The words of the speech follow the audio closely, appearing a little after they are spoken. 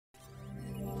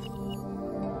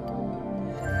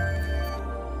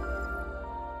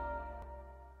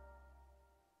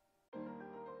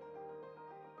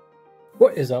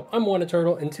What is up? I'm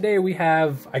Turtle, and today we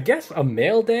have, I guess, a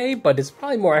mail day, but it's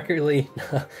probably more accurately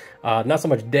not so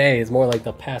much day, it's more like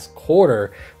the past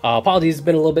quarter. Apologies, it's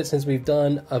been a little bit since we've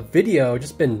done a video.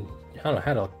 Just been, I don't know,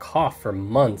 had a cough for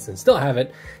months and still have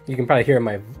it. You can probably hear in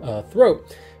my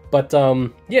throat. But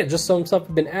yeah, just some stuff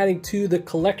I've been adding to the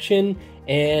collection,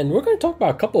 and we're going to talk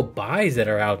about a couple of buys that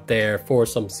are out there for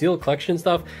some sealed collection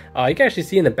stuff. You can actually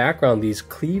see in the background these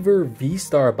Cleaver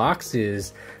V-Star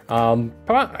boxes.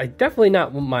 Definitely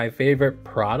not my favorite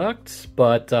product,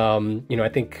 but you know, I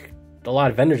think a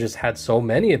lot of vendors just had so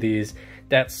many of these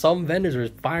that some vendors were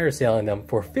fire selling them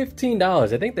for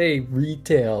 $15. I think they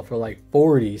retail for like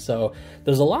 $40. So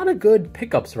there's a lot of good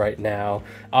pickups right now.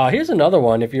 Here's another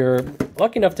one. If you're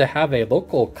lucky enough to have a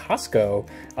local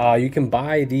Costco, you can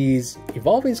buy these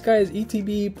Evolving Skies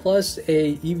ETB plus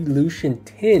a Evolution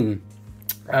tin.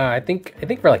 I think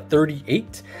for like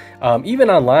 38. Even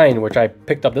online, which I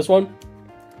picked up, this one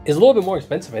is a little bit more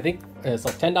expensive. I think it's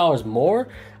like $10 more,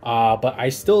 but I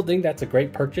still think that's a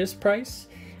great purchase price.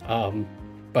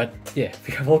 But yeah, if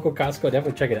you have a local Costco,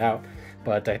 definitely check it out.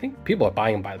 But I think people are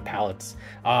buying them by the pallets.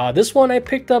 This one I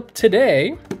picked up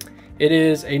today. It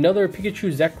is another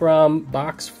Pikachu Zekrom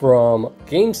box from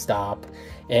GameStop,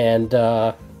 and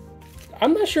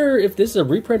I'm not sure if this is a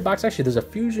reprint box. Actually, there's a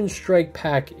Fusion Strike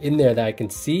pack in there that I can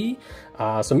see.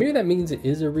 So maybe that means it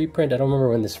is a reprint. I don't remember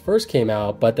when this first came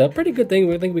out, but a pretty good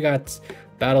thing. I think we got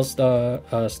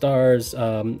Stars,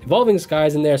 Evolving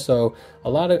Skies in there. So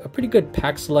a pretty good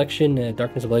pack selection.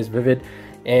 Darkness Ablaze Vivid,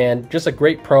 and just a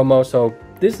great promo. So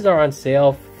this is on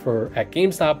sale at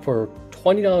GameStop for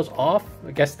 $20 off.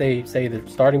 I guess they say the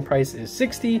starting price is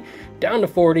 $60 down to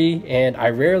 $40, and I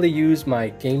rarely use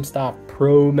my GameStop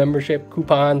Pro membership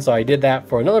coupon, so I did that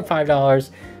for another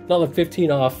 $5, another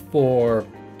 $15 off for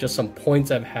just some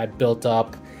points I've had built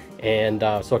up, and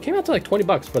so it came out to like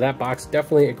 $20 for that box.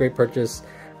 Definitely a great purchase,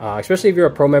 especially if you're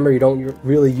a Pro member. You don't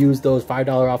really use those $5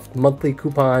 off monthly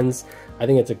coupons. I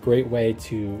think it's a great way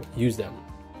to use them.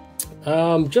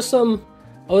 Just some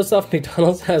other stuff.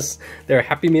 McDonald's has their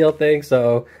Happy Meal thing,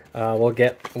 so we'll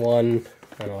get one,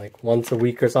 I don't know, like once a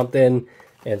week or something.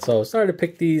 And so started to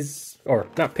pick these, or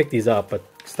not pick these up, but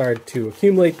started to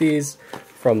accumulate these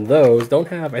from those. Don't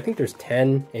have, I think there's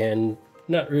 10, and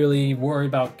not really worried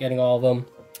about getting all of them.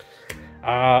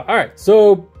 All right,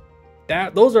 so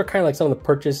those are kind of like some of the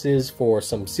purchases for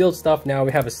some sealed stuff. Now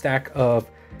we have a stack of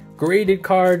graded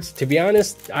cards. To be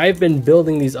honest, I've been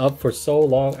building these up for so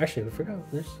long. Actually, I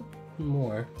forgot, there's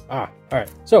more. All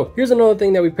right, so here's another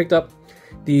thing that we picked up: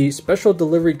 the special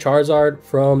delivery Charizard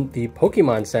from the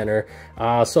Pokemon Center.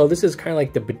 So this is kind of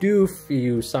like the Bidoof.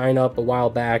 You sign up a while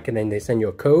back and then they send you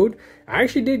a code. I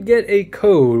actually did get a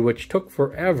code, which took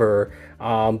forever,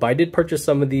 but I did purchase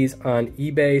some of these on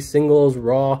eBay, singles,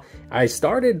 raw. I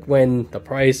started when the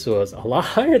price was a lot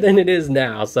higher than it is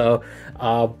now. So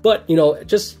but you know,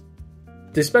 just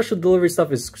the special delivery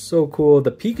stuff is so cool.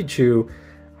 The Pikachu,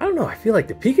 I don't know, I feel like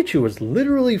the Pikachu was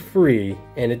literally free,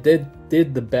 and it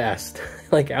did the best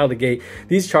like out of the gate.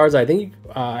 These Charizard, I think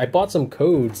I bought some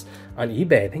codes on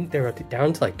eBay. I think they were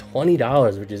down to like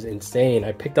 $20, which is insane.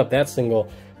 I picked up that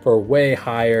single for way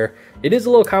higher. It is a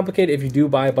little complicated if you do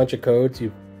buy a bunch of codes.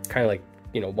 You kind of like,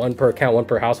 you know, one per account, one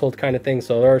per household kind of thing.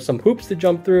 So there are some hoops to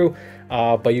jump through,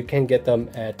 but you can get them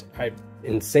at an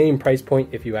insane price point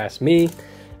if you ask me.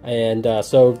 And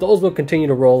so those will continue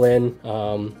to roll in.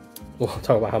 We'll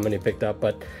talk about how many I picked up,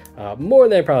 but more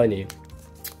than I probably need.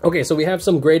 Okay, so we have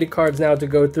some graded cards now to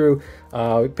go through.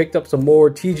 We picked up some more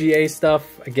TGA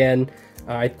stuff. Again,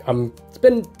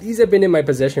 these have been in my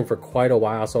possession for quite a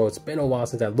while, so it's been a while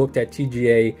since I looked at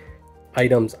TGA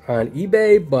items on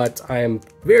eBay, but I am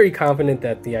very confident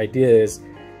that the idea is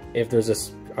if there's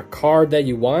a card that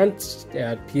you want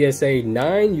at PSA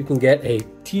 9, you can get a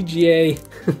TGA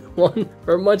one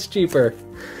for much cheaper.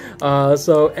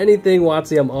 So anything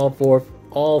WotC, I'm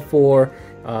all for.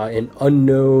 An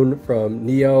unknown from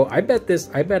Neo. I bet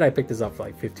I picked this up for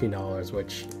like $15,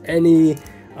 which any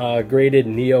graded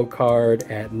Neo card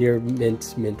at near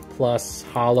mint plus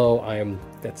holo,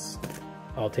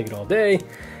 I'll take it all day.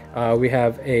 We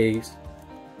have a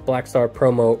Black Star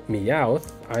promo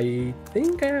Meowth. I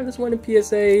think I have this one in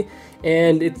PSA,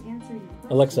 and it's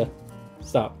Alexa,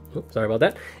 stop. Oops, sorry about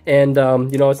that. And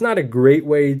you know, it's not a great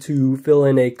way to fill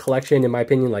in a collection, in my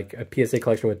opinion, like a PSA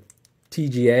collection with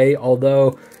TGA,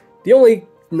 although the only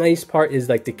nice part is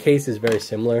like the case is very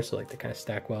similar, so like they kind of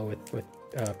stack well with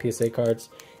PSA cards.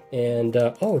 And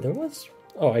I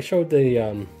showed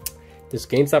the this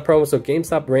GameStop promo. So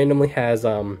GameStop randomly has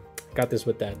got this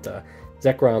with that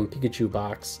Zekrom Pikachu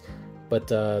box but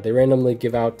they randomly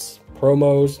give out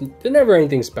promos. They're never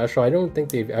anything special. I don't think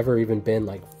they've ever even been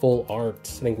like full art.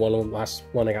 I think one of the last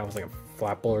one I got was like a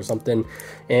Flapple or something.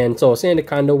 And so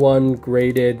Sandaconda one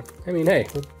graded. I mean, hey,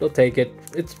 we'll take it.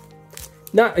 It's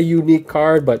not a unique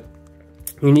card, but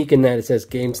unique in that it says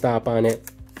GameStop on it.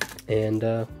 And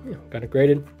got it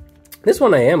graded. This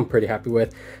one I am pretty happy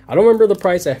with. I don't remember the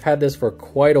price. I've had this for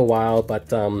quite a while,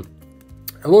 but I'm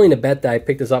willing to bet that I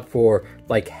picked this up for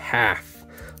like half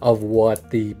of what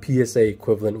the PSA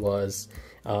equivalent was.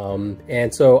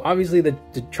 And so obviously the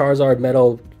Charizard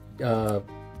metal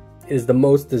is the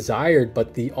most desired,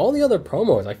 but all the other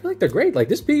promos, I feel like they're great. Like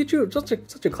this Pikachu,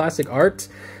 such a classic art.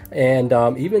 And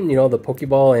even, you know, the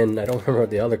Pokeball, and I don't remember what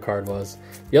the other card was,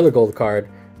 the other gold card.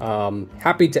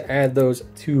 Happy to add those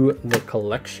to the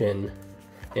collection.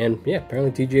 And yeah,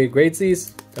 apparently TGA grades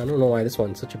these. I don't know why this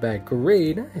one's such a bad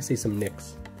grade. I see some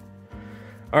nicks.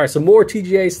 Alright, some more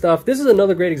TGA stuff. This is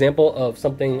another great example of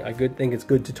something I think it's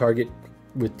good to target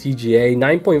with TGA.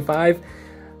 9.5.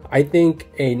 I think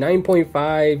a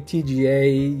 9.5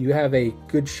 TGA, you have a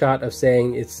good shot of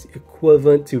saying it's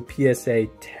equivalent to PSA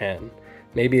 10.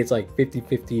 Maybe it's like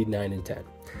 50-50, 9 and 10.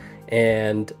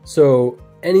 And so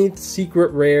any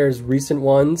secret rares, recent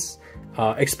ones,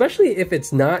 especially if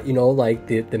it's not, you know, like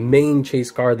the main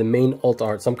chase card, the main alt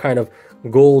art, some kind of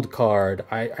gold card,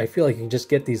 I feel like you can just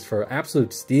get these for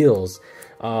absolute steals.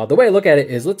 The way I look at it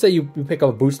is, let's say you pick up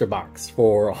a booster box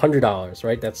for $100,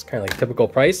 right? That's kind of like typical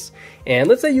price. And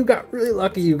let's say you got really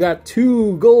lucky, you got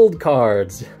 2 gold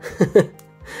cards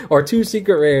or 2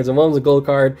 secret rares, and one's a gold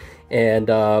card, and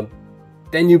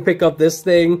then you pick up this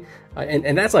thing.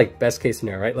 And that's like best case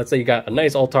scenario, right? Let's say you got a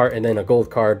nice alt art and then a gold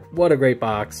card. What a great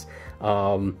box.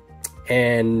 But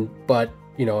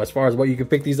you know, as far as what you could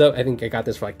pick these up, I think I got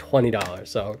this for like $20.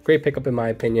 So great pickup in my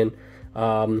opinion.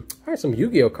 All right, some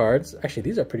Yu-Gi-Oh cards. Actually,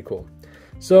 these are pretty cool.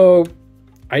 So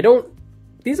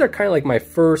these are kind of like my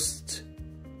first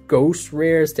ghost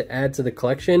rares to add to the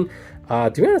collection.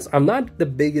 To be honest, I'm not the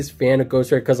biggest fan of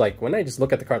Ghost Rare because, like, when I just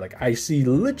look at the card, like, I see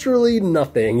literally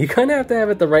nothing. You kind of have to have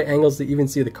it the right angles to even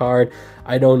see the card.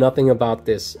 I know nothing about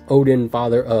this Odin,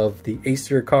 father of the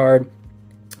Acer card.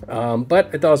 But I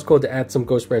thought it was cool to add some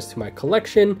Ghost Rares to my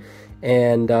collection.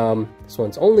 And this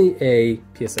one's only a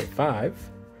PSA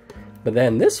 5. But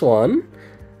then this one,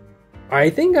 I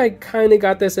think I kind of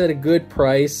got this at a good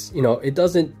price. You know, it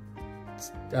doesn't...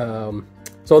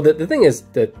 so the thing is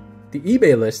that the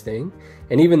eBay listing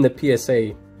and even the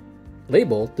PSA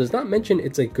label does not mention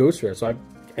it's a ghost rare. So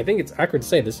I think it's accurate to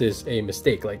say this is a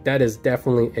mistake. Like, that is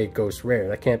definitely a ghost rare.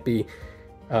 That can't be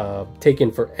taken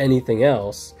for anything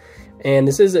else. And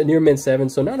this is a near mint 7,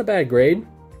 so not a bad grade.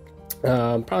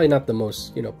 Probably not the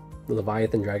most, you know,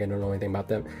 Leviathan Dragon, I don't know anything about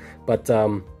them. But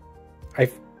I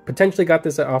potentially got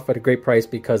this off at a great price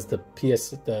because the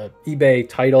eBay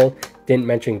title didn't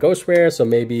mention ghost rare. So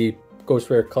maybe ghost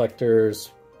rare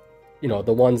collectors, you know,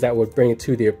 the ones that would bring it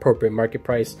to the appropriate market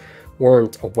price,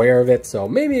 weren't aware of it. So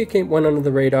maybe it went under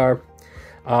the radar.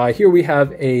 Here we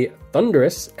have a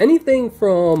Thundurus. Anything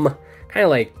from kind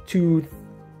of like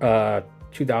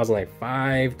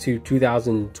 2005 to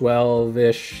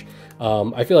 2012-ish.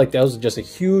 I feel like that was just a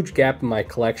huge gap in my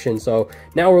collection. So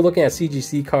now we're looking at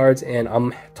CGC cards, and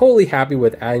I'm totally happy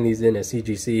with adding these in as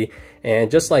CGC.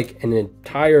 And just like an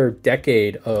entire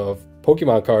decade of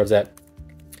Pokemon cards that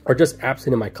are just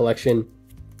absent in my collection.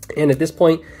 And at this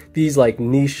point, these like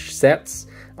niche sets,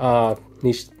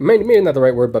 niche, maybe not the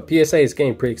right word, but PSA is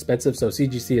getting pretty expensive, so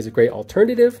CGC is a great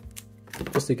alternative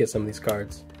just to get some of these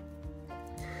cards.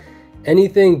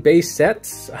 Anything base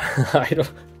sets,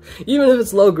 even if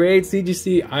it's low grade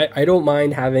CGC, I don't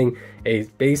mind having a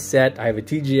base set. I have a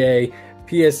TGA,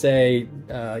 PSA,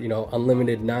 you know,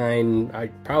 unlimited 9. I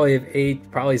probably have 8,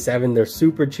 probably 7. They're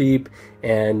super cheap,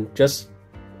 and just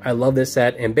I love this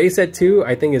set. And base set 2,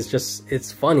 I think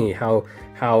it's funny how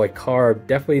a card,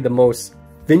 definitely the most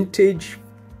vintage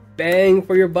bang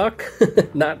for your buck.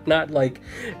 not like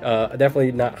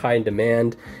definitely not high in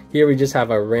demand. Here we just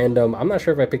have a random, I'm not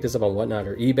sure if I picked this up on Whatnot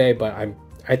or eBay, but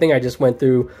I think I just went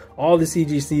through all the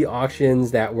CGC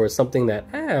auctions that were something that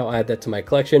I'll add that to my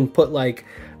collection, put like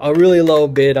a really low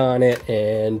bid on it,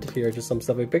 and here are just some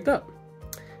stuff I picked up.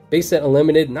 Base set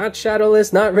unlimited, not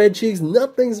shadowless, not red cheeks,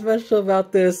 nothing special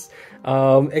about this,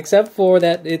 except for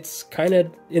that it's kind of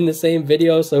in the same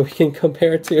video, so we can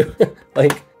compare it to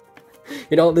like,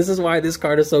 you know, this is why this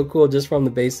card is so cool, just from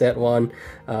the base set one.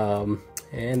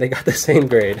 And they got the same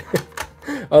grade.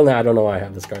 Well, no, I don't know why I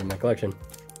have this card in my collection.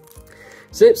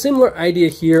 So, similar idea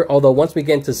here, although once we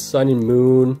get into Sun and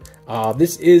Moon,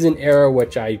 this is an era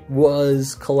which I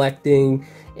was collecting,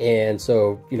 and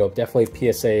so, you know,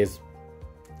 definitely PSA is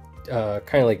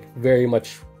kind of like very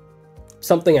much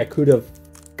something I could have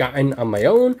gotten on my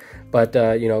own, but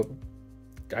you know,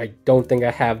 I don't think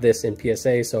I have this in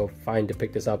PSA, so fine to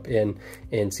pick this up in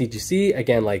CGC.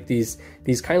 Again, like these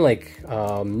kind of like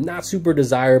not super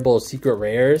desirable secret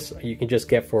rares you can just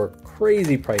get for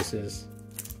crazy prices.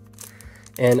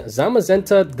 And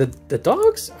Zamazenta, the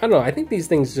dogs, I don't know, I think these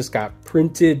things just got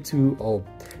printed to, oh,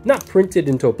 not printed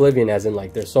into oblivion as in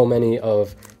like there's so many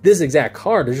of this exact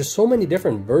card. There's just so many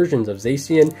different versions of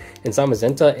Zacian and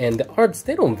Zamazenta, and the arts,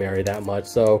 they don't vary that much.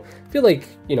 So I feel like,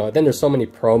 you know, then there's so many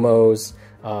promos.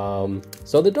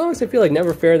 So the dogs, I feel like,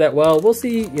 never fare that well. We'll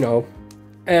see, you know,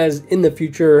 as in the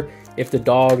future, if the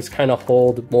dogs kind of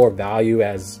hold more value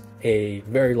as a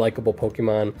very likable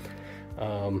Pokemon.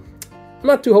 I'm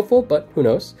not too hopeful, but who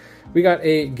knows. We got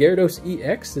a Gyarados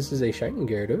EX. This is a shiny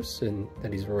Gyarados, and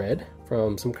that he's red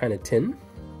from some kind of tin.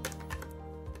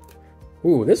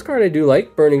 Ooh, this card I do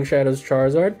like, Burning Shadows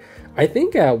Charizard. I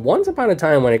think once upon a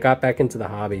time when I got back into the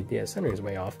hobby, yeah, centering's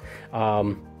way off.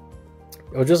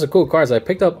 It was just a cool card, so I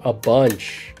picked up a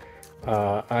bunch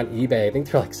on eBay. I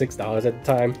think they're like $6 at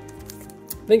the time.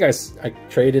 I think I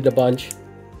traded a bunch,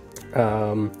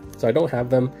 so I don't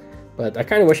have them. But I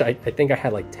kind of wish I think I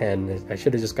had like 10. I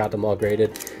should have just got them all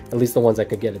graded. At least the ones I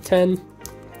could get at 10.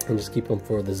 And just keep them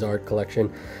for the Zard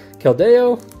collection.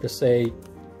 Keldeo, just say,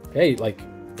 hey, like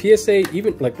PSA,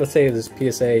 even like let's say this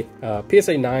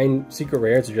PSA 9 secret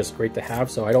rares are just great to have.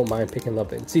 So I don't mind picking them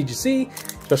up in CGC,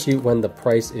 especially when the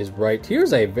price is right.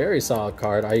 Here's a very solid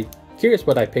card. I'm curious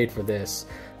what I paid for this.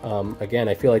 Again,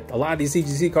 I feel like a lot of these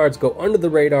CGC cards go under the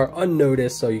radar,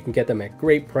 unnoticed, so you can get them at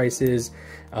great prices.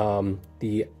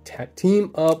 The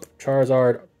Team Up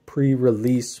Charizard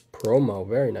pre-release promo,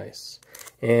 very nice.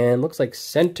 And looks like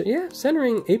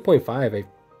centering 8.5.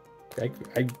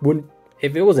 I wouldn't,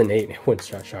 if it was an 8, it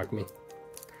wouldn't shock me.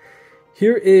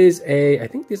 Here is I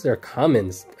think these are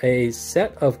commons, a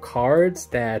set of cards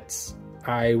that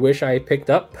I wish I picked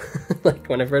up, like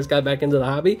when I first got back into the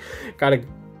hobby.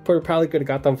 Probably could have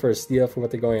got them for a steal for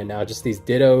what they're going on now. Just these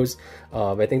Dittos.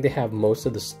 I think they have most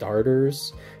of the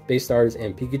starters, base starters,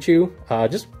 and Pikachu.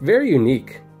 Just very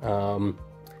unique. I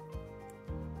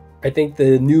think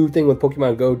the new thing with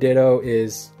Pokemon Go Ditto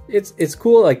is it's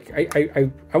cool. Like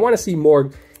I want to see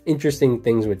more interesting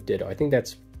things with Ditto. I think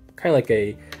that's kind of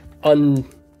like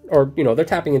or you know, they're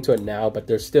tapping into it now, but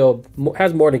there's still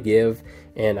has more to give,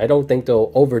 and I don't think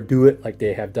they'll overdo it like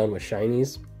they have done with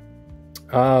shinies.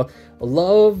 I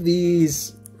love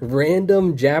these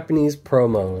random Japanese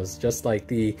promos, just like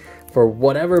for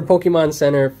whatever Pokemon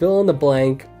Center, fill in the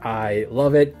blank. I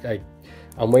love it.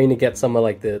 I'm waiting to get some of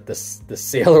like the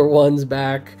Sailor ones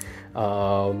back.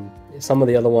 Some of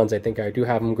the other ones, I think I do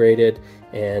have them graded,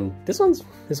 and this one's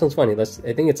funny.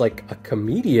 I think it's like a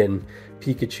comedian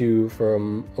Pikachu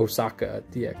from Osaka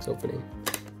DX opening.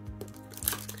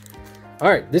 All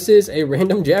right, this is a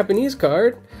random Japanese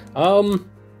card.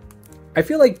 I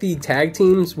feel like the tag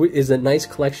teams is a nice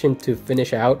collection to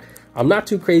finish out. I'm not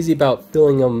too crazy about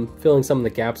filling some of the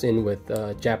gaps in with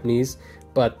Japanese,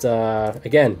 but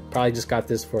again, probably just got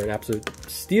this for an absolute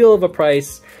steal of a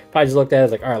price. Probably just looked at it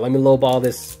as like, all right, let me lowball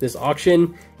this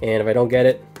auction, and if I don't get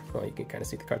it, well, you can kind of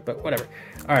see the card, but whatever.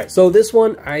 All right, so this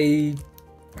one,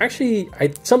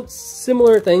 some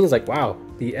similar things like, wow,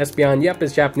 the Espeon, yep,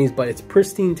 it's Japanese, but it's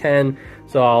Pristine 10,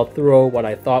 so I'll throw what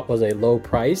I thought was a low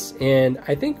price, and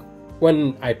I think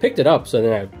when I picked it up, so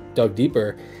then I dug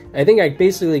deeper, I think I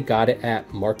basically got it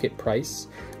at market price.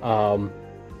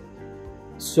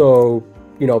 So,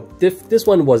 you know, this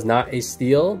one was not a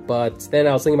steal, but then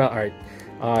I was thinking about, all right,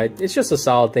 it's just a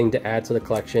solid thing to add to the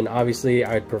collection. Obviously,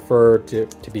 I'd prefer to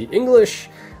be English,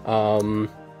 and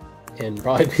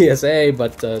probably PSA,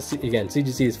 but again,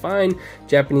 CGC is fine.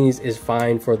 Japanese is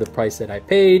fine for the price that I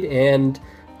paid, and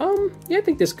yeah, I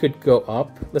think this could go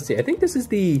up. Let's see, I think this is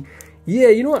yeah,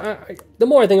 you know what? The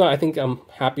more I think about it, I think I'm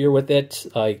happier with it.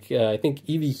 Like, I think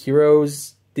EV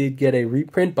Heroes did get a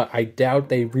reprint, but I doubt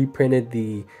they reprinted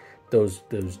those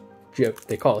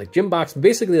they call it like gym box.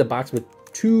 Basically, the box with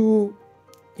 2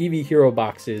 EV Hero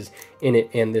boxes in it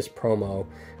and this promo.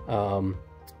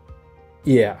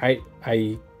 Yeah,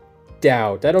 I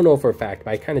doubt. I don't know for a fact,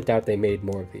 but I kind of doubt they made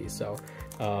more of these. So,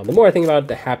 the more I think about it,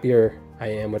 the happier I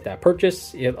am with that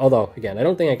purchase. Although, again, I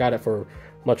don't think I got it for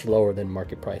much lower than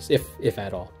market price, if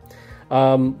at all.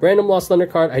 Random Lost Thunder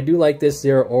card. I do like this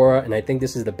Zero Aura, and I think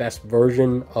this is the best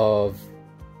version of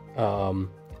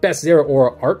best Zero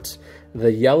Aura art.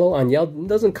 The yellow on yellow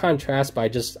doesn't contrast, but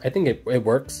I think it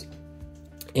works.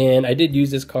 And I did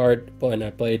use this card when I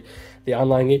played the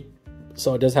online game,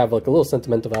 so it does have like a little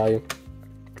sentimental value.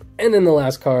 And then the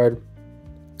last card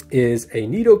is a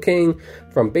Nidoking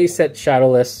from base set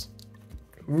Shadowless.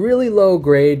 really low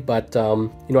grade, but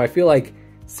you know, I feel like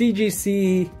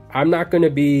CGC, I'm not going to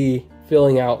be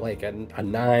filling out like a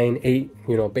 9, 8,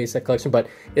 you know, base set collection, but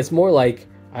it's more like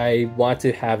I want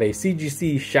to have a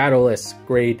CGC Shadowless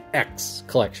grade X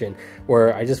collection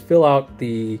where I just fill out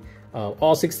the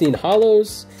all 16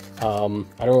 hollows. I don't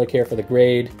really care for the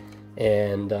grade,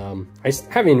 and I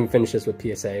haven't even finished this with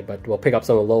PSA, but we'll pick up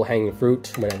some of the low-hanging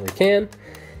fruit whenever we can.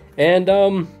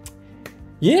 And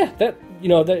yeah, that, you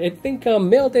know, I think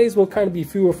mail days will kind of be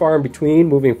few or far in between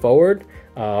moving forward.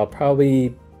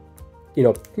 Probably, you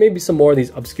know, maybe some more of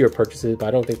these obscure purchases, but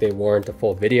I don't think they warrant a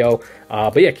full video.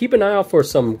 But yeah, keep an eye out for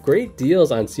some great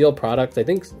deals on sealed products. I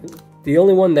think the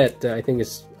only one that I think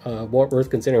is worth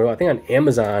considering, I think on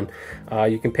Amazon,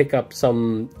 you can pick up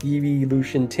some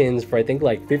EEVEELUTION tins for I think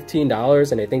like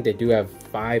 $15, and I think they do have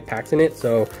 5 packs in it,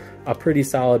 so a pretty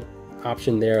solid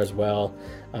option there as well.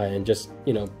 And just,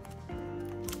 you know,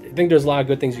 I think there's a lot of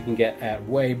good things you can get at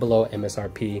way below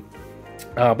MSRP.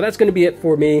 But that's going to be it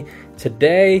for me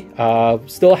today.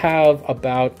 Still have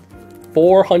about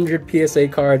 400 PSA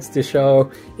cards to show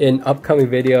in upcoming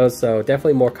videos, so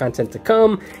definitely more content to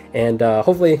come, and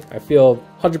hopefully I feel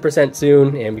 100%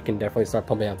 soon, and we can definitely start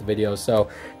pumping out the videos. So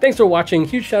thanks for watching.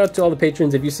 Huge shout out to all the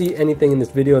patrons. If you see anything in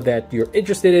this video that you're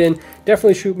interested in,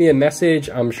 definitely shoot me a message.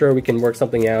 I'm sure we can work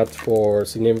something out for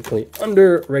significantly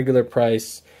under regular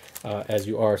price, as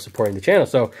you are supporting the channel.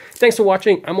 So thanks for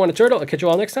watching. I'm WannaTurtle. I'll catch you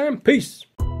all next time. Peace.